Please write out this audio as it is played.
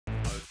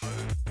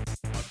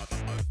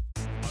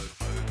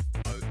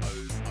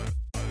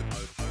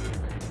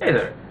Hey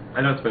there.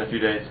 I know it's been a few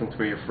days since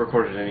we've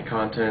recorded any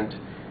content.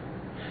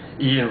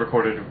 Ian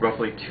recorded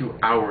roughly 2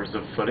 hours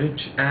of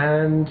footage,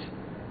 and,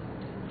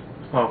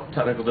 well,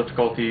 technical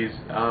difficulties,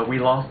 we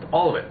lost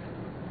all of it.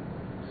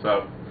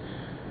 So,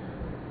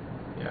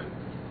 yeah.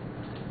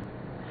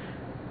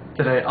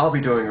 Today I'll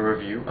be doing a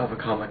review of a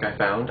comic I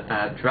found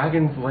at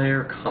Dragon's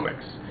Lair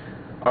Comics,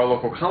 our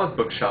local comic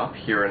book shop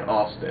here in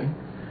Austin.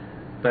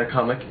 The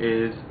comic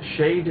is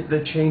Shade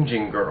the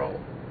Changing Girl.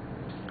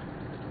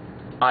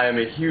 I am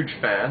a huge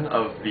fan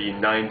of the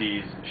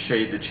 90s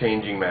Shade the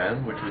Changing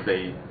Man, which was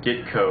a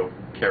Ditko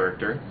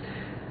character,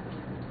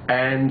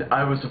 and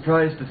I was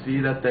surprised to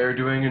see that they're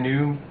doing a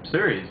new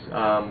series.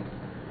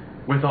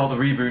 With all the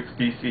reboots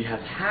DC has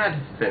had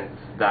since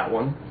that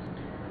one,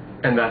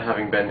 and that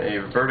having been a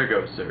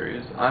Vertigo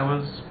series, I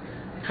was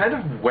kind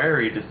of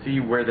wary to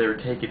see where they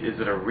would take it. Is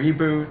it a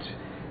reboot,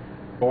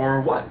 or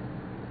what?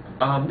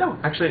 No,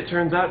 actually it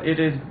turns out it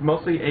is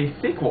mostly a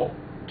sequel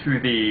to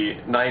the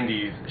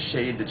 90s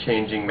Shade the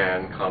Changing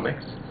Man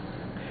comics.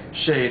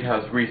 Shade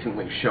has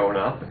recently shown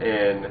up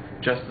in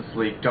Justice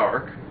League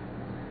Dark,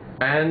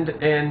 and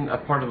in a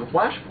part of the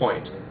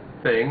Flashpoint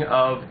thing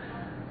of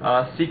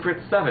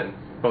Secret 7,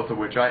 both of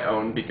which I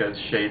own because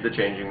Shade the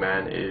Changing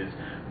Man is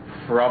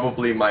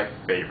probably my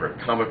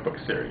favorite comic book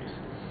series.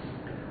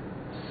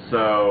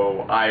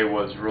 So I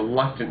was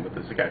reluctant with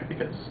this again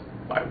because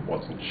I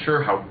wasn't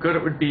sure how good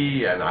it would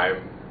be, and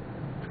I'm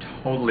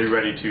totally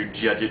ready to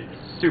judge it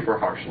super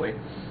harshly.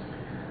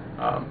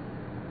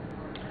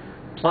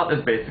 Plot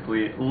is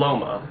basically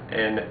Loma,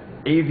 an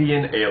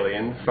avian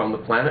alien from the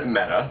planet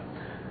Meta,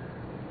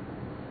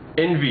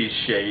 envies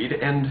Shade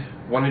and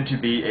wanted to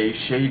be a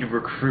Shade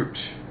recruit.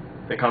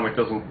 The comic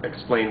doesn't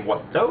explain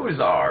what those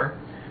are,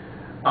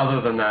 other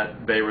than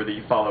that they were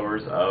the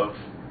followers of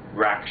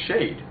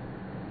Shade,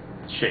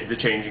 the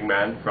Changing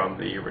Man from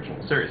the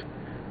original series.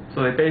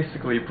 So they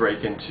basically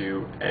break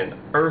into an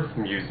Earth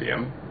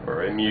museum,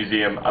 or a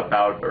museum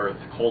about Earth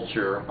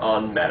culture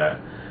on Meta,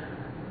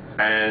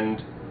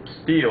 and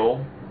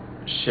steal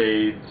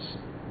Shade's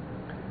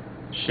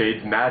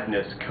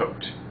Madness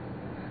coat.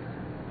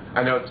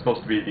 I know it's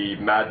supposed to be the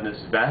Madness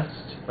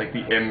vest, like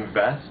the M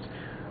vest,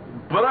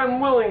 but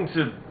I'm willing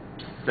to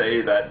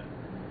say that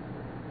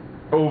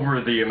over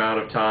the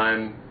amount of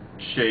time,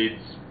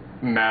 Shade's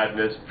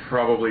madness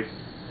probably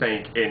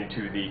sank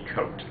into the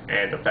coat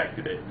and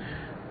affected it.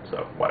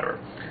 So, whatever.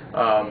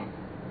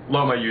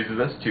 Loma uses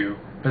this to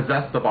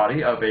possess the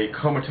body of a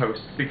comatose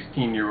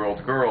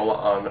 16-year-old girl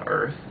on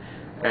Earth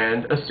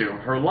and assume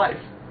her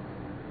life.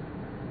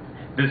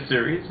 This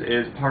series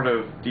is part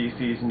of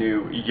DC's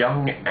new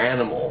Young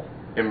Animal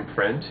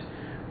imprint,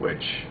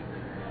 which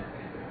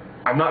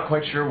I'm not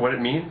quite sure what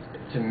it means.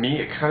 To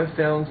me, it kind of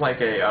sounds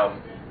like a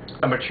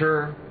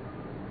mature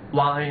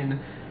line,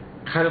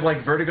 kind of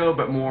like Vertigo,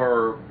 but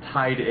more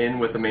tied in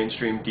with the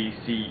mainstream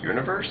DC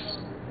universe.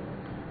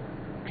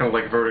 Kind of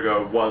like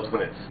Vertigo was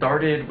when it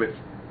started with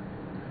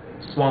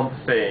Swamp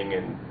Thing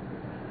and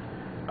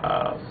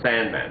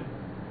Sandman.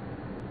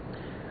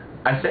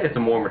 I say it's a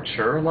more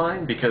mature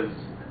line because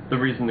the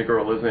reason the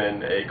girl is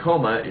in a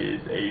coma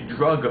is a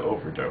drug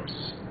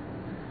overdose.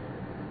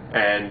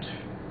 And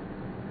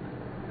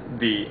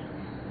the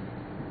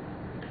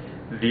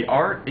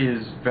art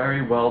is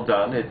very well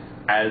done. It's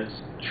as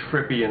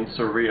trippy and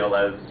surreal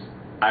as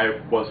I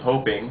was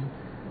hoping,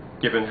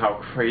 given how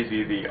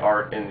crazy the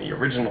art in the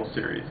original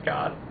series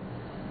got.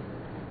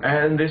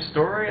 And this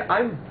story,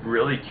 I'm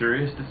really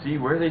curious to see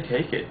where they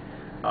take it.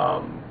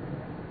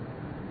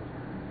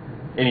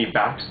 Any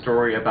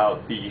backstory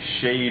about the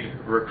Shade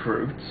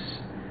recruits,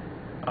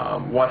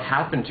 what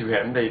happened to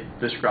him. They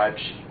described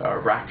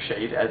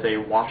Shade as a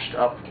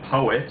washed-up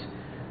poet.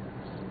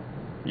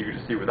 You can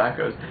just see where that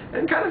goes.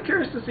 And kind of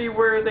curious to see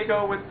where they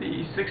go with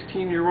the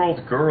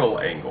 16-year-old girl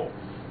angle.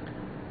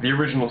 The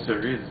original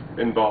series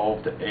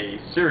involved a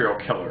serial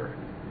killer,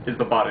 is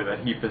the body that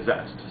he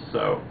possessed,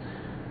 so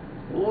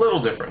a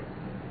little different.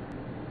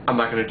 I'm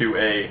not going to do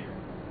a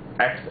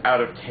X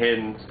out of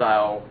 10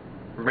 style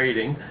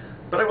rating,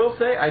 but I will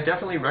say I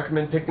definitely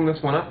recommend picking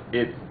this one up.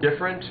 It's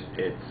different,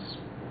 it's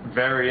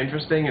very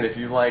interesting, and if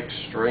you like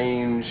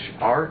strange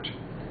art,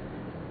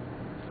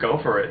 go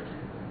for it.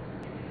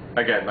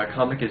 Again, my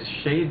comic is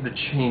Shade the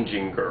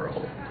Changing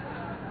Girl.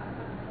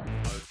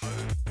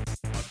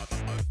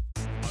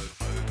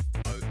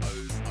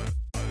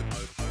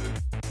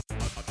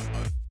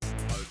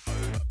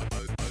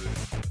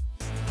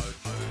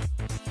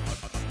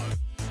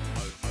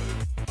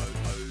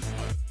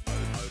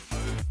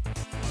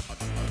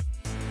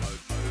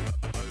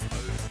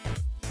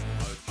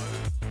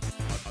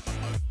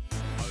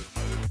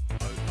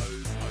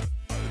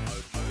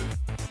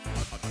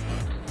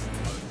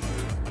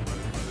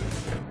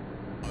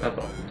 That's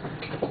all.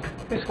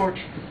 Hey, Scorch.